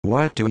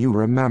What do you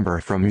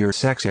remember from your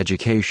sex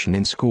education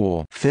in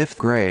school? 5th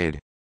grade.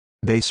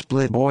 They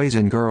split boys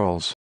and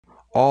girls.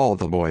 All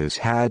the boys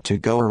had to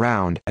go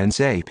around and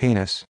say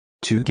penis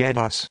to get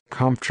us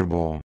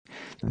comfortable.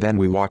 Then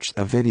we watched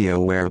a video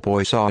where a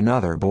boy saw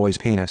another boy's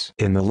penis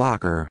in the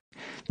locker.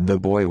 The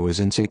boy was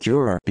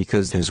insecure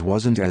because his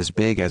wasn't as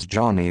big as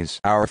Johnny's.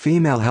 Our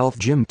female health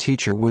gym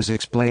teacher was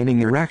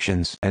explaining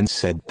erections and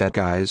said that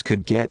guys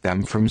could get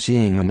them from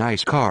seeing a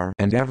nice car,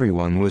 and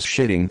everyone was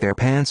shitting their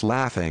pants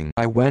laughing.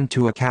 I went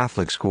to a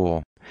Catholic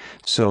school,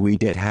 so we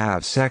did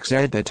have sex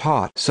ed that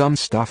taught some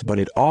stuff, but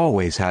it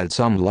always had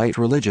some light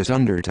religious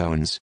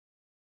undertones.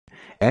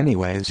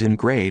 Anyways, in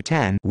grade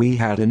 10 we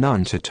had a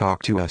nun to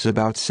talk to us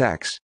about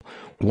sex.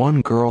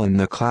 One girl in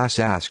the class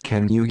asked,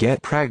 "Can you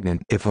get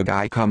pregnant if a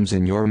guy comes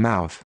in your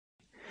mouth?"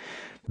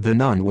 The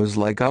nun was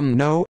like,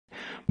 no.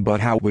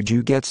 But how would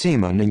you get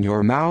semen in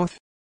your mouth?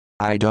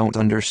 I don't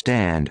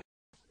understand.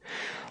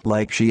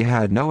 Like, she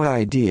had no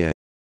idea.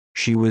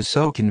 She was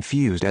so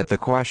confused at the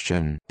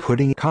question.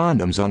 Putting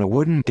condoms on a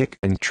wooden dick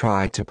and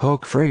tried to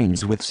poke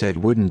friends with said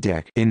wooden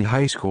dick. In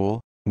high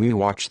school, we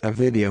watched a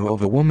video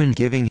of a woman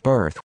giving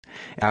birth.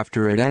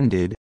 After it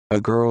ended,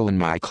 a girl in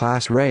my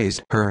class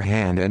raised her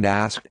hand and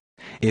asked,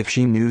 if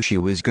she knew she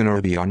was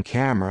gonna be on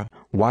camera,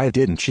 why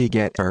didn't she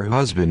get her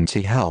husband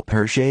to help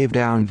her shave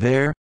down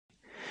there?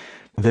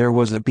 There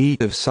was a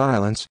beat of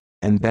silence,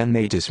 and then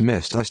they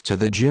dismissed us to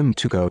the gym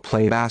to go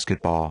play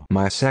basketball.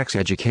 My sex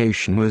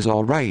education was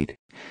alright.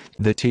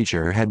 The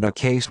teacher had a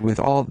case with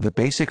all the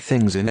basic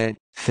things in it,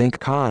 think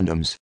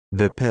condoms,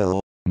 the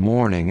pill,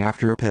 morning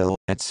after pill,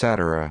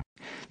 etc.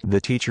 The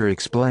teacher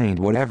explained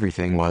what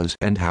everything was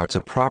and how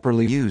to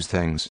properly use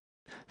things.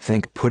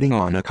 Think putting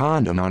on a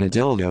condom on a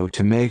dildo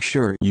to make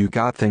sure you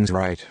got things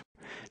right.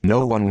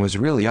 No one was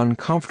really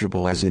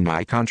uncomfortable, as in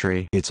my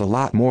country it's a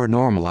lot more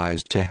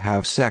normalized to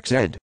have sex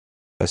ed.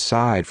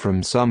 Aside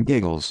from some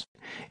giggles.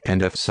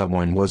 And if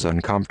someone was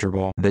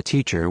uncomfortable, the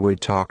teacher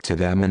would talk to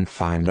them and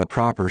find a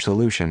proper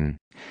solution.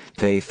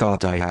 They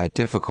thought I had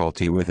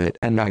difficulty with it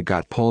and I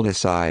got pulled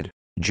aside.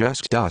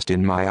 Just dust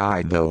in my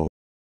eye though.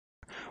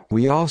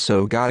 We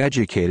also got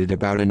educated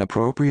about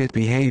inappropriate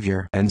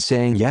behavior and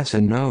saying yes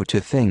and no to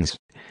things.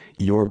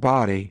 Your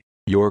body,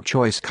 your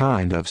choice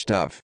kind of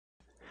stuff.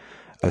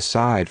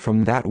 Aside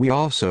from that, we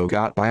also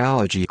got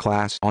biology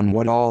class on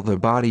what all the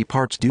body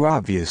parts do,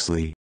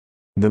 obviously.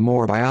 The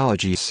more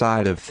biology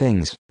side of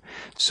things.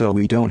 So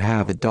we don't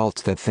have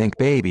adults that think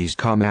babies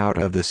come out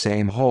of the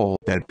same hole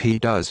that pee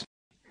does.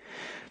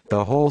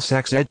 The whole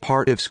sex ed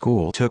part of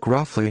school took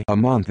roughly a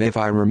month if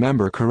I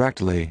remember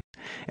correctly.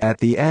 At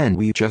the end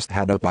we just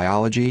had a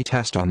biology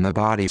test on the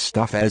body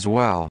stuff as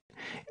well.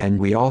 And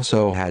we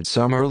also had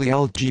some early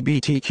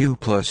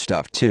LGBTQ+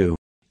 stuff too.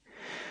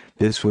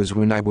 This was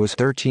when I was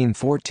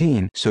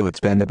 13-14, so it's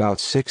been about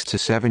 6 to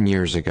 7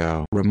 years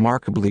ago.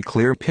 Remarkably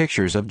clear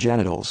pictures of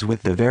genitals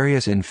with the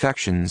various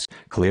infections,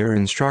 clear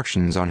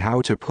instructions on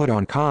how to put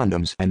on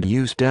condoms and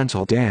use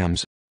dental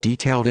dams,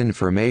 detailed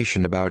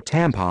information about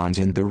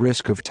tampons and the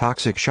risk of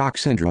toxic shock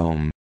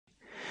syndrome.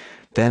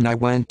 Then I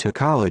went to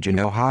college in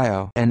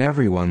Ohio and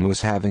everyone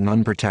was having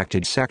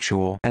unprotected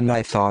sexual, and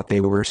I thought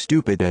they were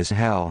stupid as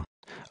hell.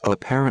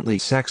 Apparently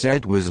sex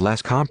ed was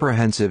less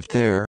comprehensive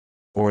there,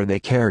 or they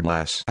cared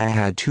less. I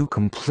had two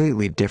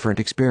completely different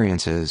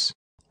experiences.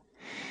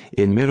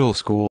 In middle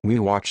school we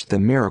watched The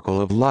Miracle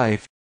of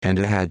Life, and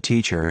I had a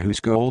teacher who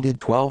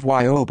scolded 12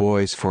 YO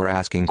boys for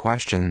asking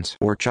questions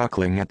or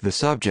chuckling at the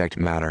subject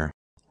matter.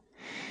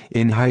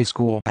 In high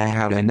school I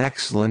had an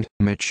excellent,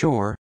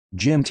 mature,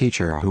 gym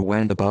teacher who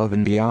went above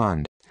and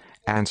beyond,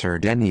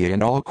 answered any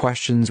and all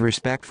questions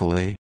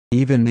respectfully,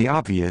 even the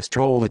obvious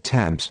troll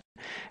attempts.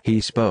 He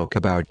spoke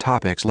about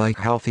topics like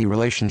healthy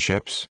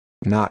relationships,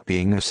 not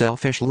being a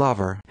selfish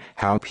lover,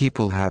 how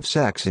people have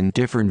sex in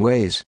different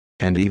ways,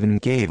 and even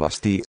gave us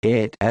the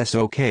 "it's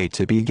okay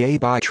to be gay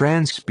bi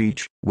trans"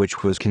 speech,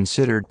 which was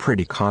considered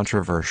pretty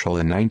controversial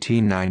in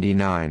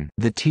 1999.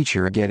 The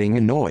teacher getting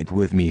annoyed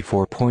with me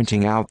for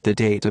pointing out the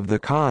date of the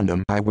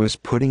condom I was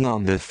putting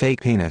on the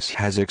fake penis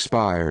has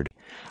expired.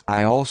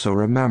 I also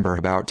remember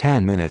about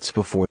 10 minutes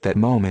before that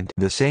moment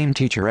the same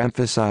teacher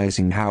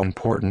emphasizing how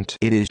important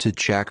it is to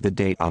check the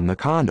date on the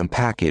condom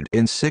packet.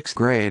 In 6th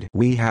grade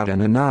we had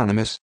an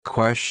anonymous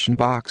question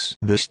box.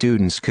 The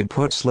students could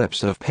put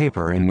slips of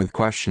paper in with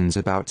questions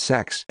about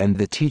sex and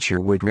the teacher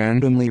would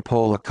randomly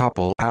pull a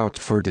couple out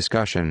for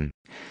discussion.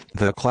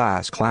 The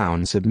class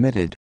clown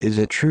submitted, "Is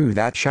it true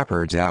that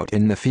shepherds out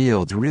in the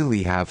fields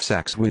really have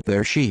sex with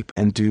their sheep,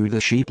 and do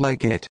the sheep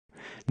like it?"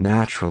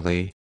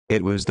 Naturally,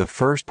 it was the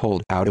first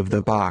pulled out of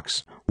the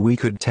box. We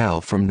could tell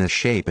from the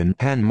shape and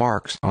pen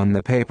marks on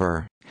the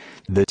paper.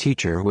 The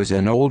teacher was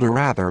an older,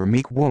 rather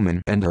meek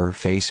woman, and her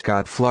face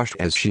got flushed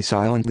as she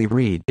silently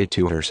read it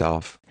to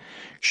herself.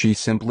 She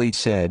simply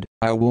said,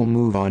 "I will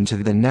move on to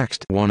the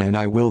next one and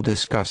I will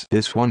discuss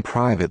this one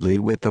privately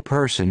with the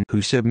person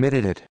who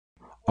submitted it."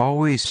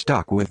 Always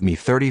stuck with me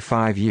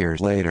 35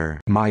 years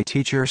later. My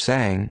teacher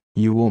saying,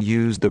 "You will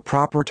use the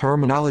proper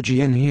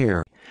terminology in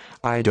here.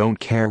 I don't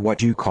care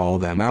what you call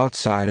them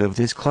outside of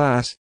this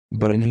class,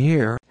 but in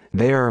here,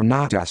 They are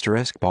not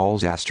asterisk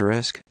balls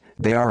asterisk,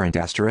 they aren't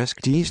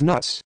asterisk D's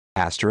nuts,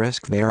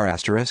 asterisk they are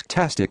asterisk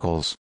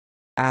testicles.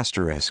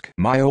 Asterisk.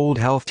 My old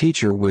health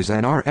teacher was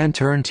an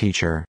intern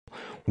teacher.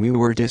 We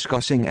were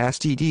discussing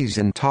STDs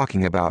and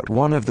talking about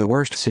one of the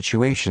worst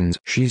situations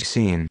she's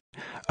seen.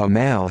 A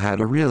male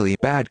had a really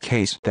bad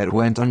case that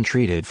went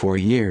untreated for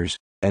years,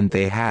 and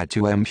they had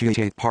to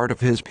amputate part of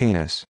his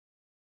penis.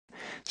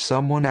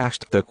 Someone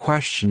asked the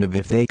question of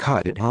if they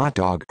cut it hot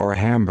dog or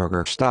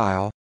hamburger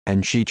style,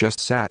 and she just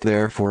sat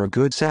there for a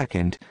good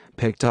second,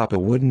 picked up a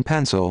wooden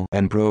pencil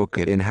and broke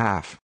it in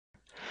half.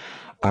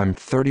 I'm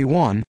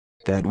 31,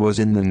 that was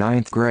in the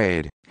 9th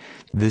grade.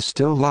 This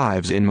still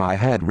lives in my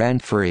head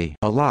rent-free.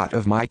 A lot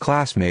of my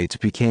classmates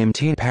became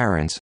teen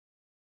parents.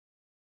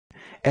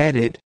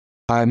 Edit.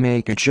 I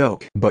make a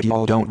joke, but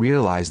y'all don't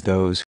realize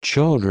those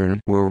children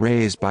were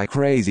raised by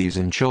crazies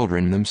and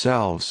children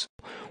themselves.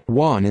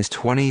 One is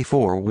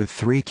 24 with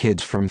 3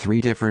 kids from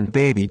 3 different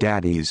baby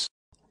daddies.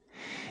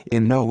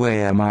 In no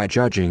way am I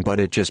judging, but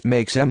it just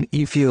makes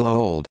me feel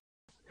old.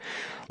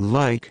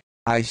 Like,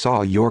 I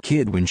saw your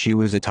kid when she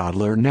was a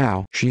toddler,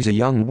 now she's a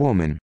young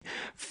woman.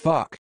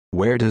 Fuck,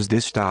 where does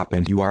this stop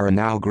and you are a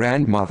now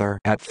grandmother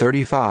at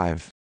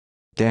 35?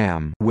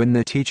 Damn. When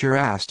the teacher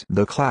asked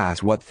the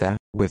class what the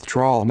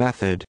withdrawal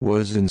method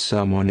was and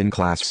someone in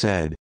class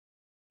said,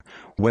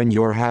 when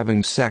you're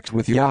having sex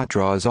with yacht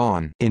draws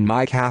on. In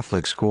my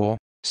Catholic school,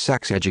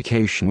 sex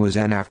education was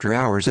an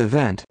after-hours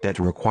event that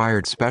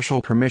required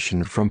special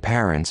permission from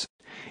parents.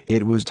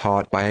 It was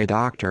taught by a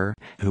doctor,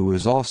 who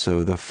was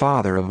also the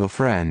father of a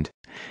friend.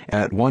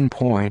 At one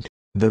point,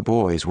 the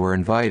boys were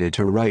invited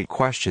to write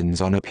questions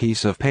on a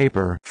piece of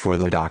paper for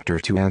the doctor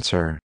to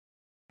answer.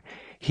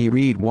 He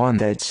read one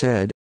that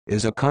said,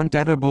 "Is a cunt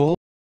edible?"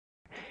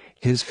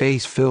 His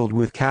face filled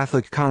with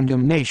Catholic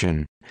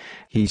condemnation.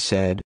 He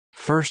said,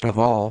 "First of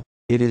all,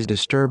 it is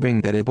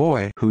disturbing that a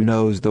boy who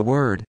knows the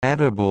word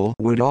edible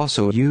would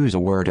also use a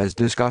word as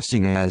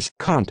disgusting as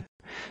cunt.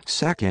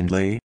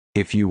 Secondly,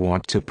 if you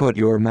want to put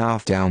your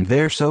mouth down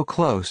there so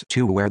close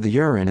to where the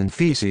urine and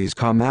feces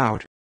come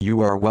out,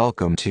 you are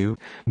welcome to,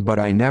 but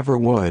I never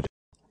would."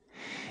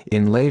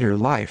 In later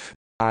life,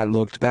 I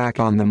looked back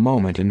on the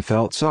moment and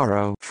felt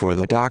sorrow for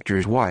the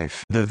doctor's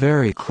wife. The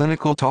very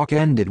clinical talk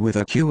ended with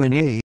a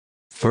Q&A.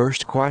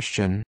 First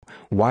question,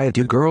 why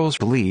do girls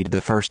bleed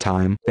the first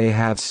time they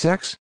have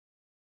sex?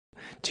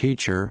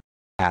 Teacher,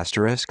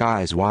 asterisk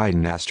eyes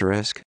widen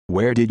asterisk,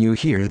 where did you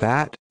hear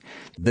that?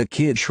 The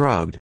kid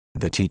shrugged.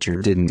 The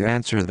teacher didn't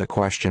answer the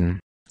question.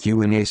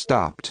 Q&A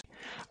stopped.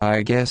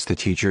 I guess the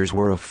teachers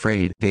were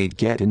afraid they'd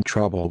get in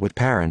trouble with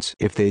parents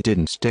if they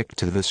didn't stick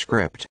to the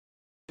script.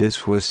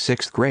 This was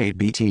 6th grade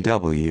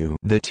BTW.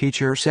 The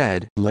teacher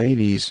said,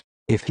 "Ladies,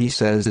 if he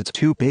says it's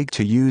too big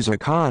to use a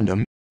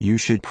condom, you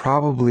should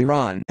probably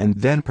run," and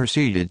then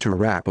proceeded to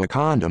wrap a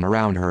condom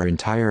around her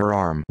entire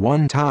arm.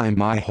 One time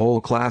my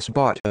whole class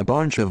bought a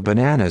bunch of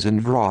bananas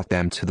and brought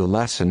them to the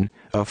lesson.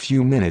 A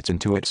few minutes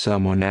into it,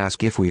 someone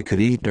asked if we could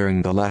eat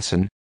during the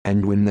lesson,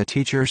 and when the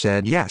teacher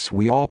said yes,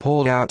 we all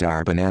pulled out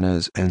our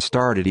bananas and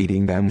started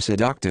eating them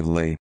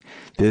seductively.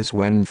 This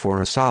went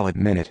for a solid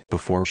minute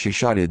before she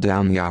shutted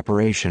down the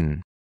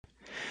operation.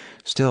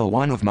 Still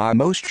one of my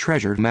most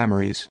treasured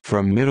memories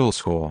from middle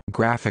school.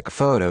 Graphic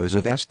photos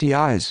of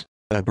STIs,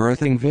 a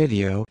birthing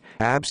video,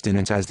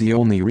 abstinence as the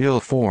only real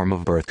form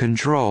of birth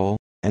control,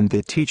 and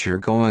the teacher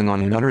going on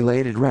an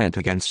unrelated rant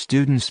against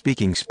students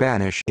speaking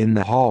Spanish in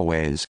the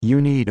hallways. You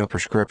need a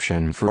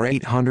prescription for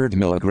 800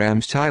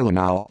 milligrams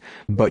Tylenol,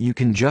 but you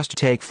can just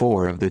take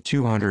 4 of the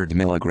 200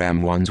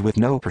 milligram ones with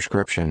no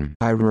prescription.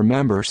 I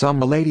remember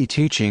some lady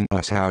teaching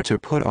us how to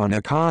put on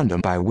a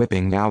condom by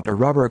whipping out a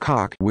rubber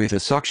cock with a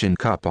suction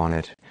cup on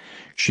it.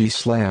 She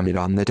slammed it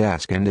on the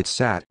desk and it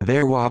sat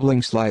there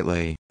wobbling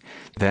slightly.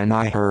 Then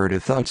I heard a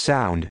thud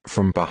sound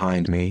from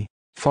behind me,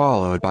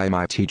 followed by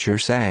my teacher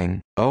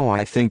saying, "Oh,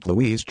 I think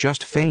Louise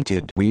just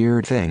fainted."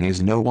 Weird thing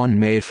is, no one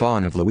made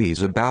fun of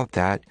Louise about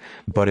that,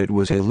 but it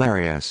was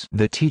hilarious.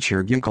 The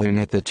teacher giggling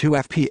at the 2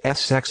 FPS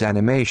sex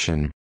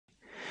animation.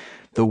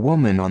 The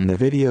woman on the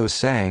video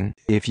saying,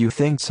 "If you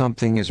think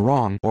something is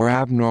wrong or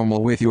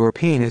abnormal with your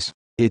penis,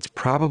 it's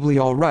probably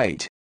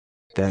alright."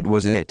 That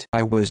was it.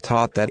 I was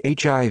taught that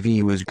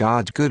HIV was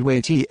God's good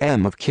way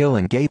of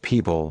killing gay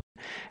people.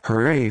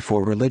 Hooray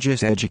for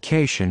religious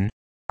education.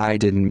 I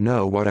didn't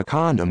know what a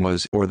condom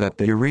was or that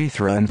the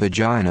urethra and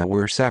vagina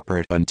were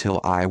separate until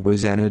I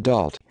was an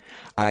adult.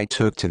 I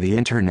took to the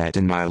internet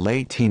in my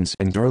late teens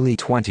and early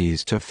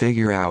 20s to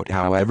figure out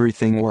how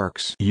everything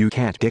works. You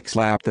can't dick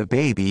slap the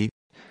baby.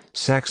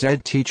 Sex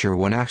ed teacher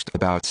when asked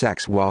about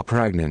sex while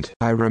pregnant.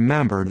 I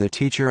remember the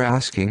teacher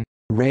asking,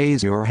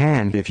 "Raise your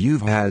hand if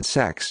you've had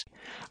sex."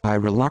 I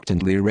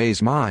reluctantly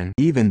raised mine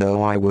even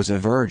though I was a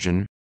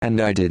virgin,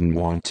 and I didn't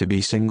want to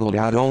be singled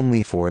out,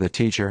 only for the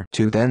teacher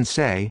to then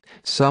say,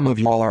 "Some of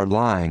y'all are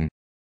lying."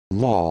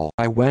 Lol.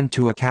 I went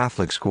to a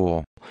Catholic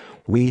school.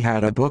 We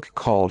had a book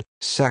called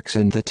Sex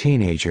and the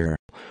Teenager.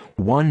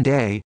 One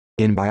day,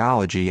 in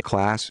biology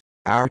class,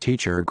 our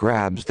teacher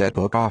grabs that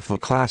book off a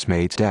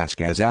classmate's desk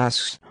and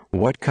asks,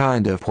 "What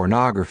kind of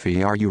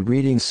pornography are you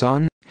reading,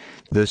 son?"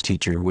 This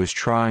teacher was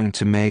trying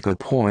to make a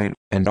point,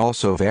 and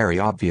also very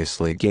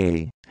obviously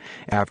gay.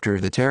 After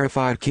the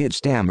terrified kid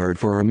stammered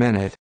for a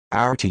minute,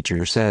 our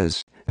teacher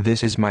says,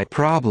 "This is my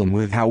problem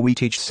with how we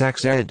teach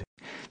sex ed.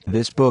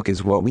 This book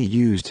is what we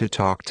use to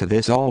talk to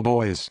this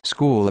all-boys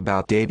school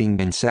about dating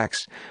and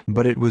sex,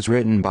 but it was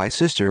written by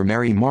Sister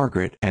Mary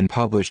Margaret and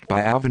published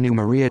by Avenue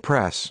Maria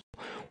Press.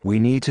 We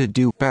need to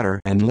do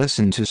better and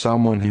listen to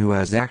someone who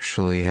has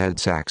actually had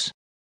sex."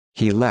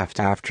 He left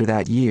after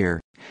that year.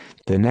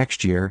 The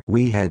next year,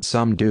 we had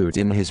some dude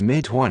in his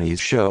mid-20s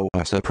show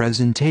us a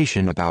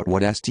presentation about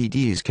what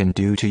STDs can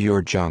do to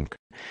your junk.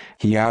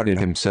 He outed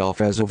himself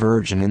as a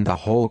virgin and the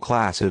whole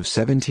class of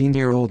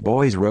 17-year-old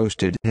boys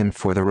roasted him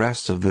for the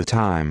rest of the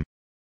time.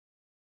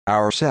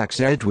 Our sex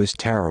ed was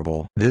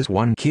terrible. This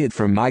one kid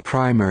from my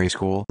primary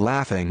school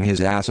laughing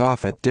his ass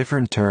off at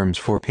different terms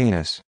for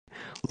penis.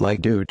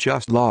 Like dude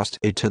just lost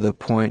it to the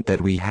point that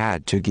we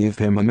had to give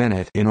him a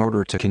minute in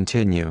order to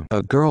continue.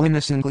 A girl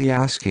innocently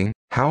asking,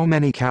 "How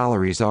many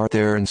calories are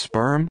there in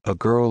sperm?" A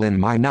girl in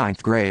my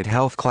 9th grade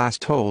health class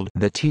told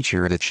the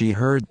teacher that she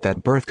heard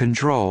that birth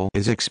control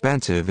is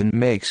expensive and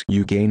makes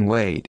you gain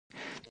weight.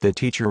 The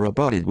teacher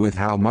rebutted with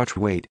how much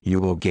weight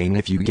you will gain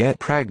if you get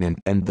pregnant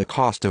and the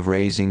cost of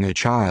raising a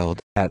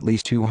child, at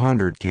least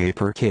 $200K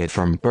per kid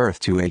from birth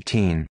to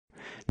 18.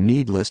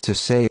 Needless to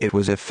say, it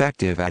was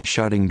effective at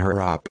shutting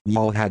her up.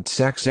 "Y'all had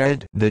sex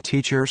ed?" the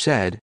teacher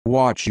said.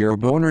 "Watch your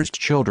boners,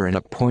 children."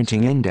 A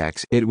pointing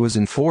index. It was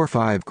in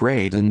 4-5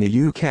 grade in the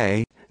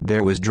UK.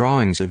 There was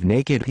drawings of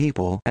naked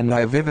people and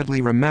I vividly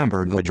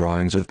remembered the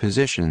drawings of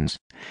positions.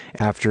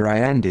 After I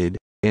ended,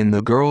 in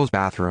the girls'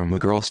 bathroom, a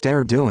girl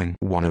stared doing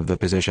one of the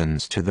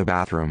positions to the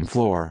bathroom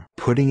floor,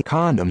 putting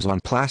condoms on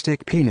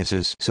plastic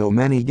penises. So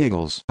many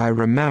giggles. I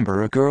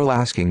remember a girl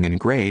asking in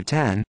grade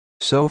 10,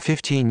 so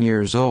 15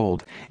 years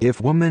old,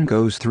 if woman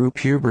goes through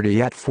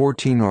puberty at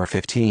 14 or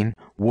 15,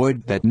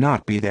 would that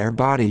not be their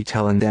body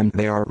telling them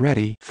they are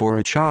ready for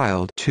a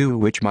child? To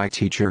which my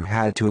teacher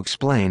had to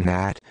explain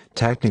that,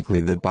 technically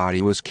the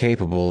body was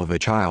capable of a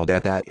child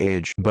at that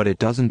age, but it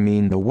doesn't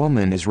mean the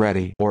woman is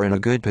ready or in a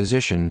good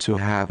position to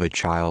have a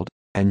child,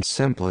 and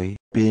simply,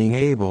 being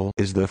able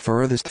is the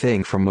furthest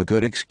thing from a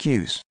good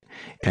excuse.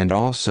 And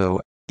also,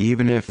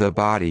 even if the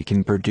body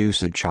can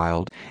produce a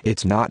child,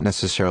 it's not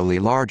necessarily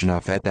large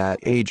enough at that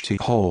age to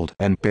hold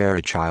and bear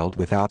a child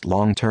without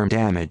long-term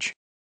damage.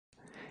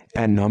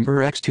 And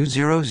number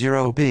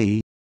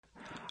X200B?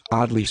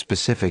 Oddly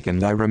specific,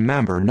 and I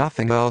remember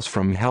nothing else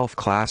from health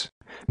class,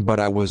 but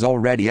I was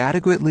already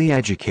adequately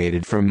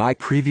educated from my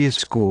previous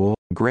school.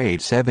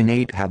 Grade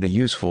 7-8 had a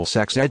useful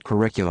sex ed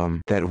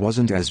curriculum that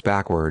wasn't as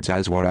backwards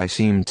as what I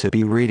seem to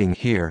be reading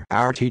here.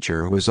 Our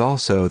teacher was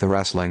also the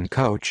wrestling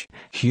coach,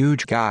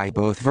 huge guy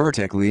both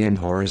vertically and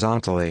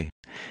horizontally.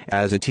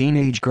 As a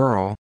teenage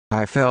girl,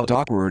 I felt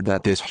awkward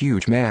that this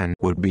huge man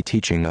would be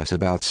teaching us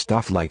about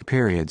stuff like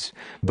periods,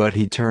 but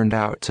he turned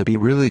out to be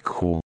really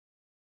cool.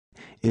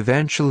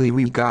 Eventually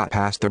we got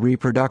past the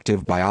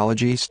reproductive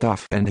biology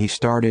stuff and he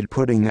started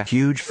putting a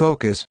huge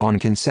focus on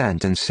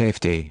consent and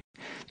safety.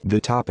 The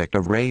topic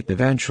of rape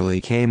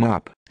eventually came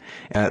up.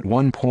 At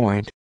one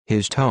point,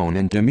 his tone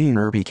and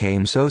demeanor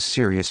became so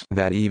serious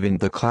that even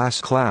the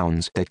class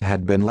clowns that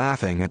had been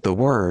laughing at the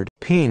word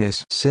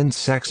penis since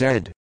sex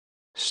ed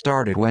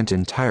went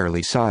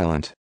entirely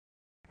silent.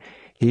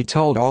 He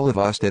told all of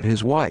us that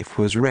his wife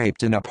was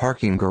raped in a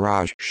parking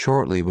garage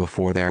shortly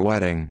before their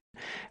wedding.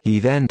 He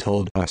then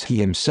told us he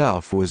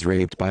himself was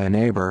raped by a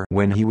neighbor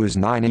when he was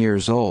 9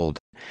 years old.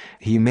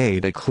 He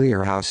made it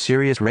clear how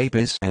serious rape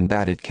is and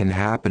that it can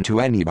happen to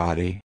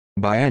anybody,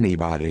 by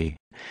anybody.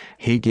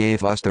 He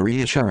gave us the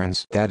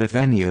reassurance that if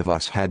any of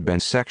us had been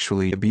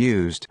sexually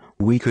abused,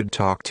 we could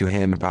talk to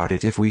him about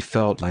it if we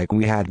felt like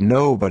we had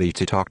nobody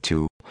to talk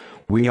to.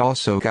 We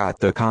also got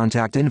the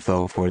contact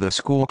info for the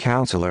school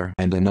counselor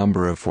and a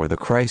number for the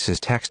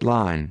crisis text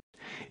line.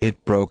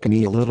 It broke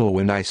me a little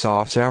when I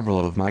saw several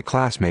of my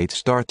classmates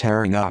start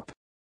tearing up.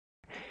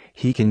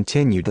 He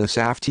continued the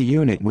safety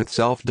unit with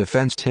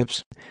self-defense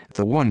tips.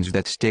 The ones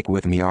that stick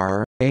with me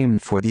are, aim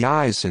for the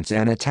eyes since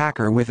an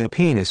attacker with a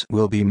penis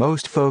will be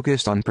most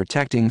focused on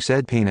protecting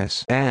said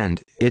penis.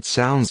 And, it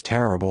sounds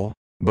terrible,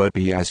 but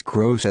be as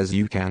gross as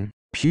you can,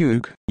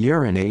 puke,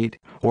 urinate,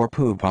 or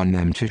poop on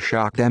them to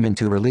shock them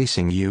into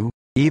releasing you,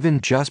 even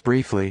just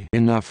briefly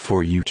enough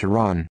for you to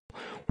run.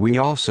 We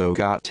also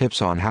got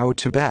tips on how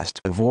to best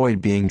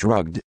avoid being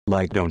drugged,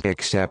 like don't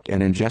accept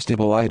an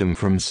ingestible item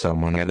from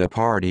someone at a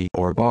party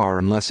or bar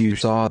unless you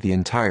saw the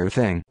entire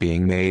thing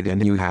being made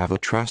and you have a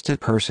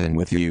trusted person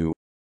with you.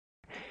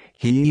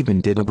 He even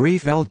did a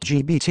brief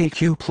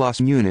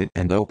LGBTQ+ unit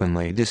and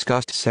openly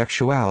discussed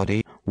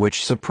sexuality,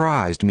 which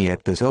surprised me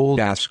at this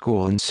old-ass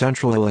school in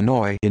Central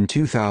Illinois in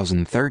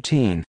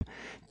 2013.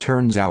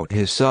 Turns out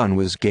his son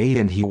was gay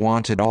and he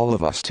wanted all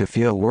of us to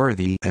feel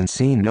worthy and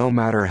seen no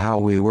matter how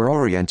we were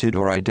oriented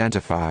or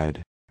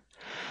identified.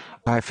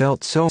 I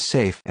felt so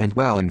safe and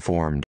well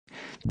informed.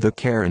 The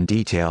care and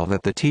detail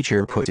that the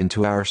teacher put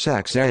into our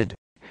sex ed.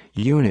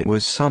 unit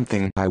was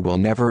something I will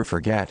never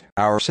forget.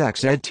 Our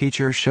sex ed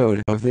teacher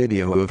showed a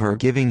video of her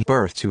giving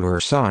birth to her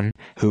son,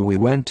 who we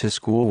went to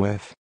school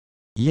with.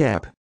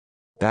 Yep.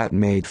 That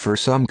made for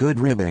some good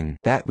ribbing.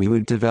 That we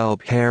would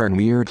develop hair in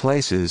weird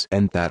places,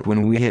 and that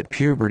when we hit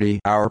puberty,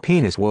 our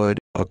penis would,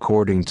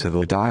 according to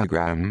the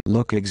diagram,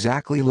 look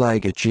exactly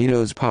like a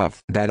Cheetos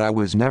puff. That I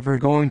was never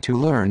going to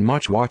learn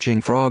much watching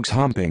frogs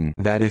humping.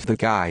 That if the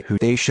guy who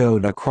they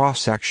showed a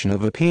cross-section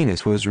of a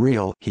penis was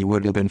real, he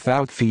would have been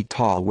 5 feet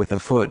tall with a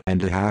foot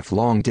and a half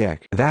long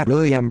dick. That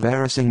really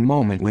embarrassing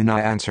moment when I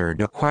answered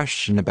a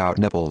question about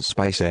nipples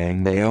by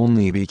saying they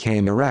only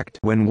became erect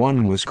when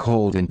one was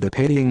cold, and the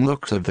pitying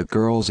looks of the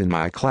girls in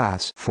my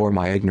class for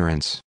my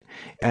ignorance.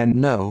 And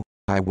no,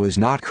 I was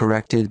not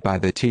corrected by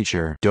the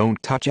teacher.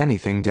 Don't touch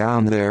anything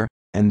down there,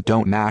 and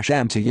don't mash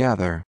them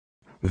together.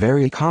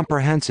 Very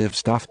comprehensive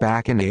stuff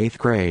back in 8th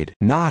grade.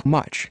 Not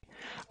much.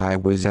 I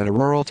was at a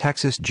rural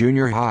Texas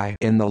junior high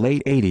in the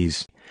late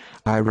 80s.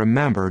 I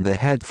remember the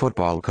head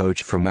football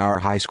coach from our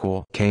high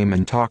school came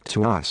and talked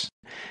to us.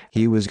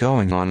 He was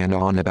going on and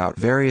on about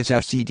various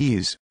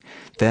STDs.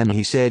 Then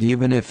he said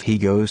even if he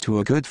goes to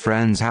a good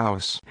friend's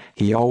house,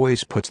 he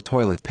always puts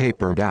toilet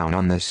paper down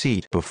on the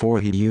seat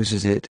before he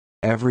uses it,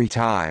 every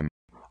time.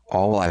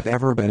 All I've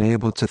ever been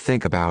able to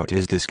think about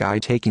is this guy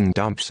taking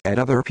dumps at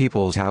other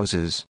people's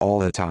houses all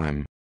the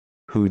time.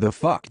 Who the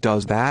fuck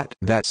does that?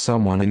 That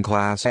someone in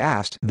class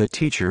asked the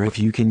teacher if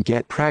you can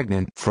get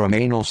pregnant from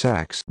anal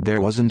sex.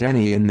 There wasn't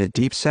any in the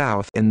Deep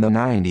South in the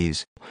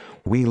 90s.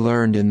 We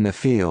learned in the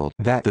field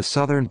that the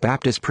Southern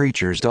Baptist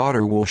preacher's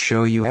daughter will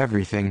show you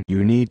everything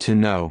you need to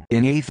know.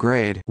 In 8th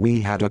grade,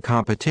 we had a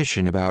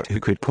competition about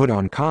who could put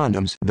on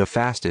condoms the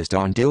fastest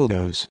on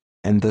dildos.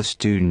 And the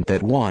student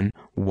that won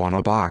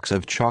a box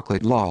of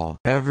chocolate. Lol.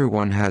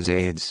 Everyone has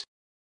AIDS.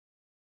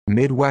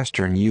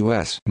 Midwestern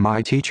US.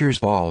 My teacher's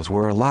balls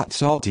were a lot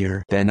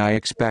saltier than I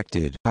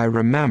expected. I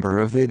remember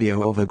a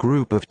video of a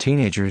group of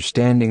teenagers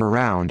standing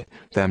around,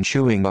 them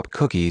chewing up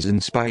cookies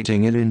and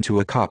spiting it into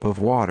a cup of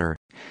water.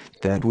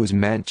 That was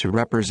meant to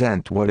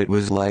represent what it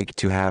was like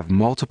to have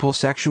multiple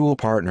sexual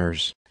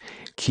partners.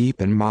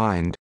 Keep in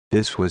mind,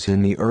 this was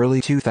in the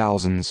early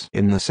 2000s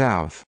in the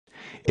South.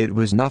 It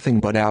was nothing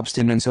but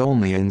abstinence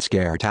only and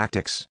scare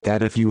tactics.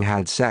 That if you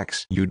had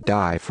sex, you'd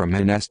die from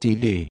an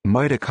STD.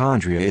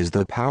 Mitochondria is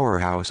the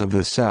powerhouse of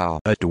the cell.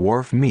 A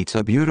dwarf meets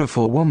a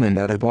beautiful woman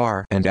at a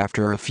bar, and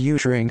after a few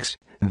drinks,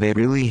 they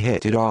really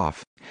hit it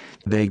off.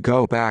 They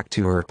go back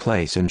to her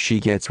place and she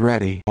gets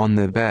ready on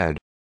the bed.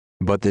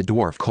 But the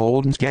dwarf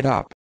couldn't get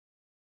up.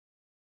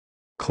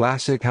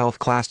 Classic health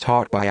class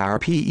taught by our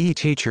PE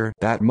teacher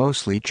that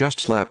mostly just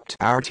slept.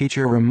 Our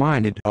teacher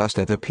reminded us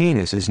that the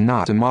penis is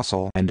not a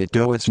muscle and it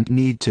doesn't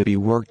need to be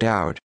worked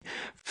out.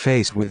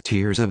 Faced with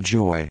tears of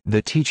joy,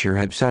 the teacher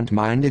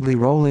absent-mindedly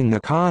rolling the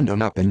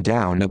condom up and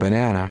down a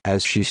banana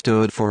as she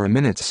stood for a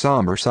minute's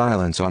somber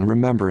silence on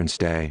Remembrance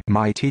Day.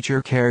 My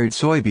teacher carried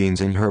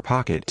soybeans in her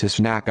pocket to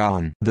snack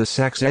on. The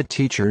sex ed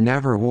teacher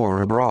never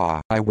wore a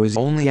bra. I was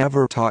only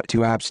ever taught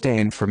to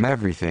abstain from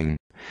everything.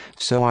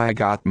 So I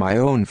got my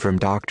own from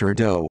Dr.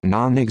 Doe.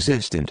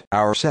 Non-existent.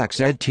 Our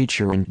sex ed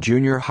teacher in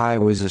junior high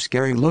was a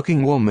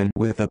scary-looking woman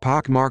with a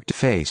pockmarked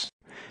face.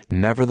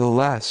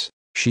 Nevertheless,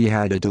 she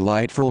had a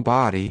delightful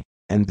body,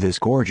 and this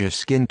gorgeous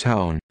skin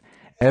tone.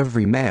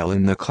 Every male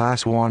in the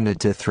class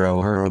wanted to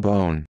throw her a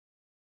bone.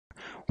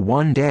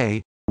 One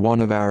day,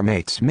 one of our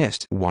mates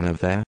missed one of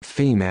the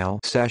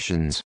female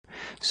sessions.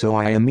 So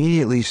I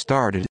immediately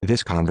started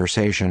this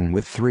conversation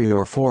with 3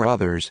 or 4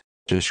 others,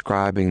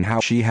 describing how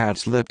she had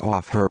slipped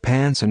off her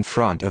pants in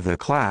front of the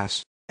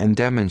class, and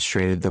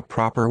demonstrated the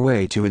proper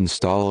way to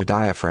install a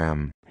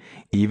diaphragm,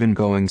 even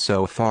going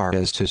so far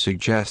as to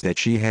suggest that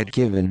she had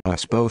given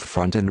us both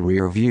front and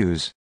rear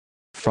views.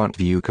 Front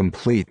view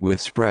complete with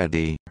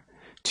spready.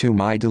 To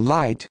my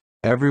delight,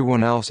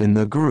 everyone else in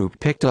the group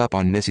picked up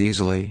on this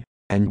easily,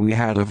 and we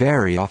had a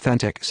very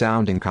authentic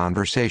sounding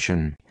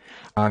conversation.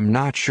 I'm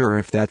not sure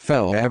if that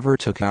fella ever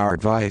took our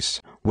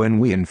advice when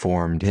we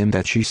informed him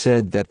that she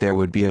said that there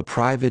would be a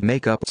private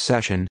makeup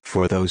session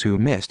for those who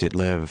missed it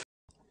live.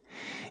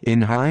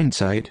 In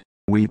hindsight,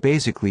 we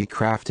basically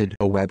crafted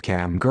a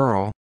webcam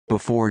girl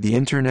before the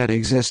internet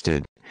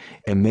existed.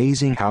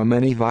 Amazing how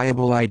many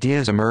viable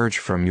ideas emerge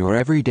from your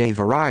everyday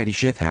variety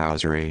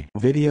shithousery.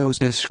 Videos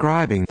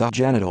describing the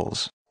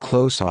genitals,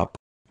 close-up.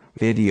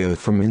 Video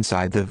from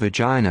inside the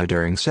vagina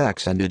during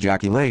sex and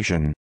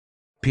ejaculation.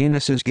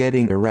 Penises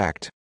getting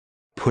erect.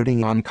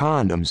 Putting on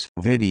condoms.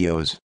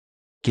 Videos.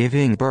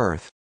 Giving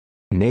birth.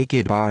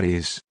 Naked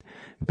bodies.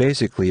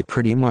 Basically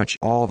pretty much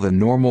all the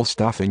normal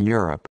stuff in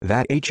Europe.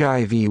 That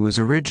HIV was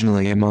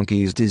originally a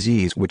monkey's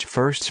disease which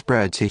first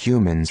spread to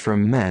humans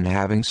from men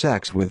having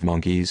sex with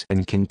monkeys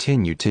and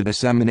continued to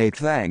disseminate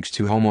thanks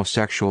to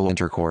homosexual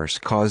intercourse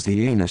cause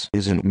the anus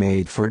isn't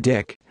made for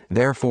dick.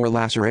 Therefore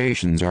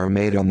lacerations are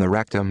made on the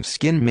rectum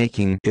skin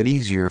making it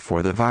easier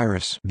for the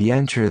virus to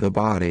enter the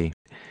body.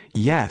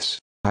 Yes,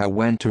 I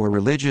went to a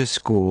religious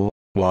school.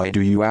 Why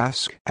do you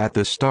ask? At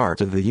the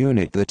start of the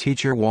unit the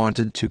teacher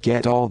wanted to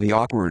get all the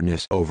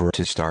awkwardness over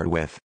to start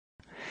with.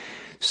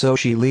 So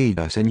she lead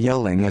us in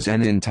yelling as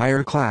an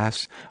entire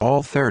class,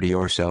 all 30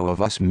 or so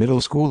of us middle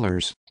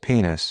schoolers,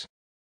 penis.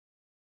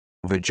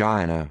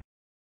 Vagina.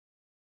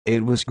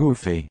 It was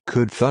goofy.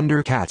 Could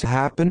Thundercats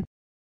happen?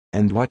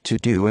 And what to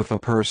do if a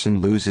person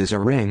loses a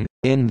ring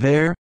in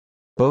there?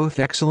 Both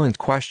excellent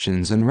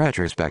questions in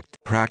retrospect.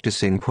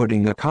 Practicing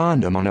putting a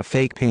condom on a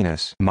fake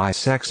penis. My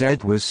sex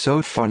ed was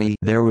so funny.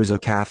 There was a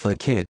Catholic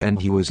kid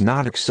and he was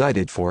not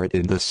excited for it.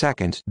 In the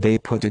second they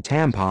put a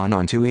tampon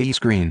onto a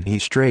screen, he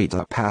straight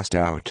up passed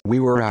out. We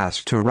were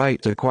asked to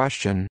write a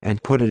question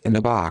and put it in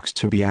a box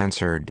to be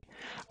answered.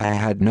 I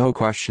had no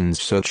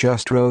questions, so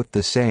just wrote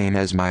the same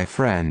as my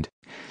friend.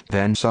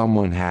 Then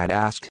someone had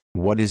asked,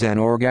 "What is an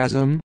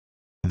orgasm?"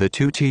 The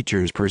two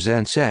teachers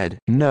present said,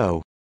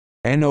 "No.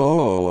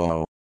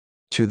 No,"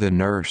 to the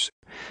nurse.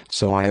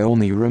 So I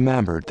only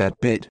remembered that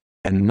bit,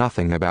 and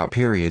nothing about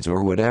periods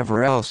or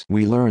whatever else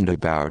we learned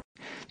about.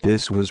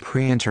 This was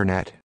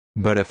pre-internet,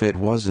 but if it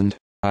wasn't,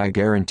 I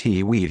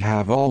guarantee we'd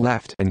have all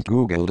left and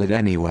Googled it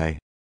anyway.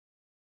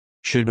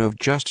 Should have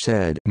just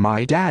said,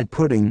 "My dad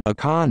putting a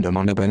condom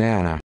on a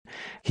banana."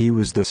 He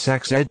was the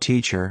sex ed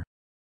teacher,